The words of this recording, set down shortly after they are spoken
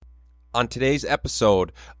On today's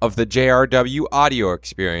episode of the Jrdubuuu Audio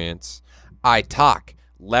Experience, I talk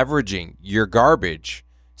leveraging your garbage,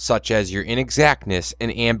 such as your inexactness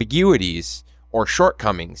and ambiguities or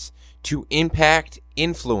shortcomings, to impact,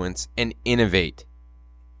 influence, and innovate.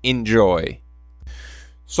 Enjoy.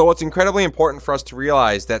 So it's incredibly important for us to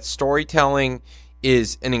realize that storytelling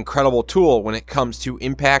is an incredible tool when it comes to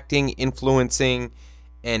impacting, influencing,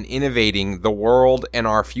 and innovating the world and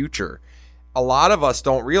our future. A lot of us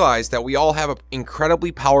don't realize that we all have an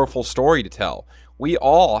incredibly powerful story to tell. We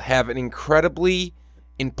all have an incredibly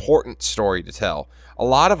important story to tell. A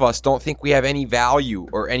lot of us don't think we have any value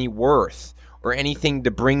or any worth or anything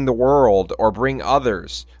to bring the world or bring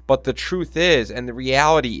others. But the truth is, and the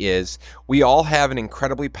reality is, we all have an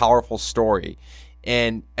incredibly powerful story.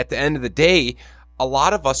 And at the end of the day, a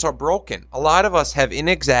lot of us are broken. A lot of us have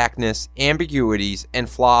inexactness, ambiguities, and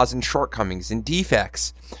flaws and shortcomings and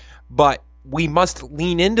defects. But we must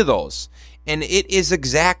lean into those. And it is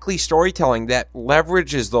exactly storytelling that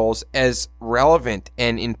leverages those as relevant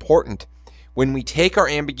and important. When we take our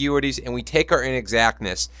ambiguities and we take our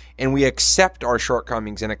inexactness and we accept our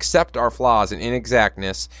shortcomings and accept our flaws and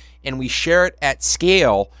inexactness and we share it at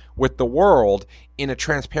scale with the world in a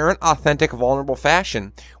transparent, authentic, vulnerable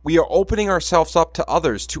fashion, we are opening ourselves up to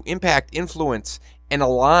others to impact, influence, and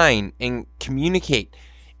align and communicate.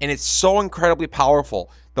 And it's so incredibly powerful.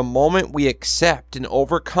 The moment we accept and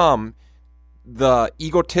overcome the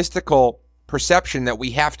egotistical perception that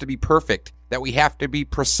we have to be perfect, that we have to be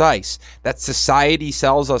precise, that society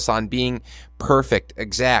sells us on being perfect,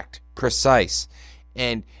 exact, precise,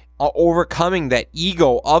 and overcoming that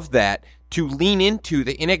ego of that to lean into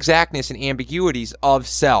the inexactness and ambiguities of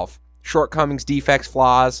self, shortcomings, defects,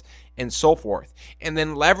 flaws, and so forth, and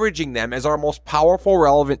then leveraging them as our most powerful,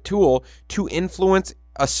 relevant tool to influence,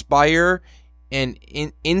 aspire, and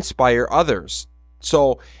inspire others.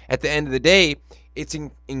 So at the end of the day, it's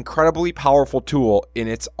an incredibly powerful tool, and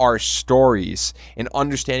it's our stories and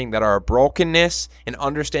understanding that our brokenness and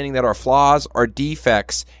understanding that our flaws, our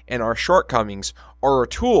defects, and our shortcomings are a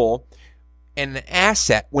tool and an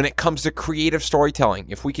asset when it comes to creative storytelling.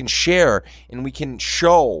 If we can share and we can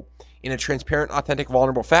show in a transparent, authentic,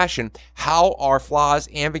 vulnerable fashion how our flaws,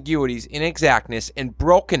 ambiguities, inexactness, and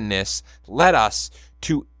brokenness led us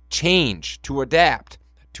to change, to adapt,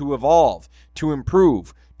 to evolve, to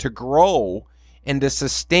improve, to grow, and to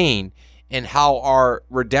sustain, and how our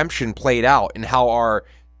redemption played out and how our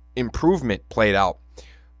improvement played out.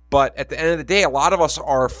 But at the end of the day, a lot of us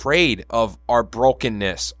are afraid of our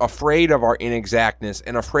brokenness, afraid of our inexactness,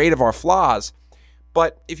 and afraid of our flaws.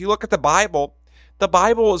 But if you look at the Bible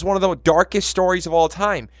is one of the darkest stories of all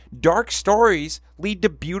time. Dark stories lead to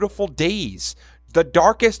beautiful days. The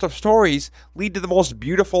darkest of stories lead to the most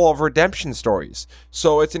beautiful of redemption stories.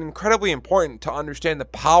 So it's incredibly important to understand the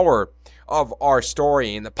power of our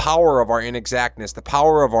story and the power of our inexactness, the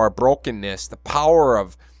power of our brokenness, the power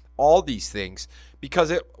of all these things,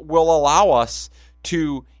 because it will allow us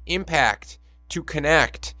to impact, to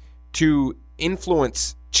connect, to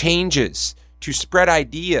influence changes, to spread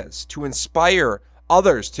ideas, to inspire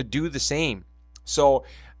others to do the same. So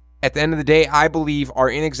at the end of the day, I believe our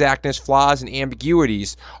inexactness, flaws, and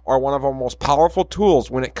ambiguities are one of our most powerful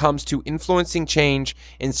tools when it comes to influencing change,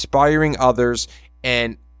 inspiring others,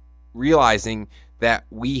 and realizing that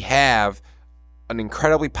we have an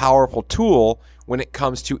incredibly powerful tool when it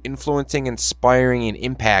comes to influencing, inspiring, and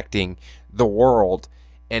impacting the world,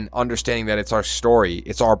 and understanding that it's our story,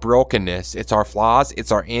 it's our brokenness, it's our flaws,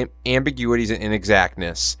 it's our ambiguities and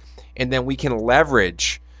inexactness. And then we can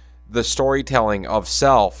leverage the storytelling of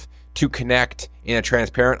self to connect in a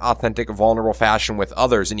transparent, authentic, vulnerable fashion with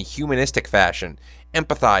others in a humanistic fashion,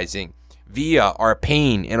 empathizing via our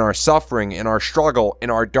pain and our suffering and our struggle and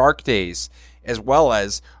our dark days, as well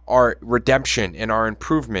as our redemption and our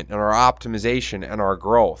improvement and our optimization and our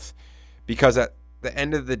growth. Because at the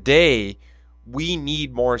end of the day, we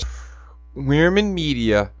need more. Weirman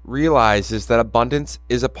Media realizes that abundance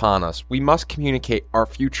is upon us. We must communicate our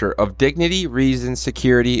future of dignity, reason,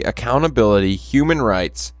 security, accountability, human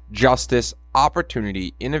rights, justice,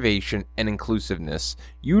 opportunity, innovation, and inclusiveness,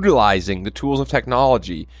 utilizing the tools of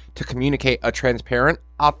technology to communicate a transparent,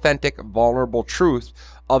 authentic, vulnerable truth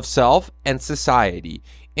of self and society,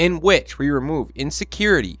 in which we remove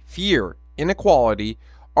insecurity, fear, inequality,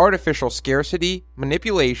 artificial scarcity,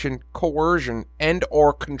 manipulation, coercion, and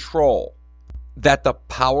or control. That the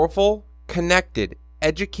powerful, connected,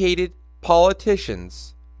 educated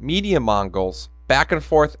politicians, media mongols, back and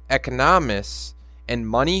forth economists, and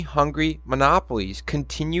money-hungry monopolies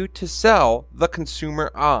continue to sell the consumer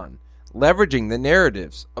on, leveraging the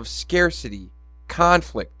narratives of scarcity,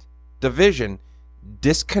 conflict, division,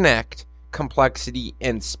 disconnect, complexity,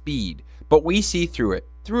 and speed, but we see through it,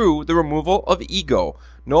 through the removal of ego,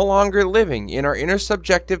 no longer living in our inner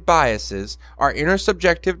subjective biases, our inner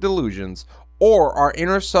subjective delusions, or our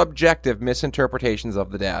inner subjective misinterpretations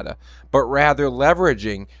of the data, but rather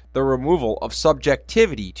leveraging the removal of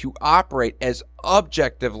subjectivity to operate as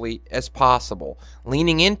objectively as possible,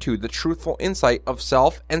 leaning into the truthful insight of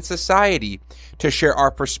self and society to share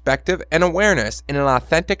our perspective and awareness in an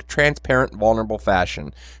authentic, transparent, vulnerable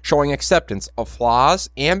fashion, showing acceptance of flaws,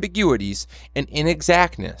 ambiguities, and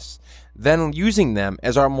inexactness, then using them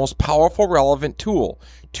as our most powerful relevant tool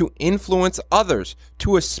to influence others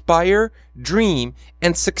to aspire, dream,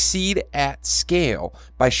 and succeed at scale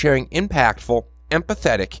by sharing impactful,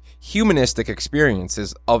 empathetic, humanistic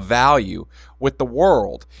experiences of value with the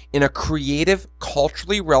world in a creative,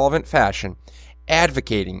 culturally relevant fashion,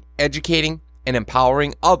 advocating, educating, and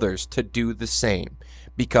empowering others to do the same.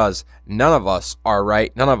 Because none of us are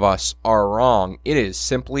right, none of us are wrong. It is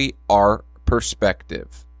simply our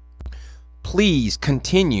perspective. Please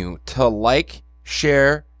continue to like,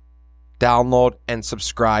 share, download, and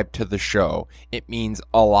subscribe to the show. It means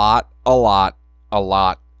a lot, a lot, a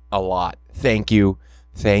lot, a lot. Thank you,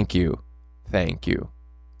 thank you, thank you.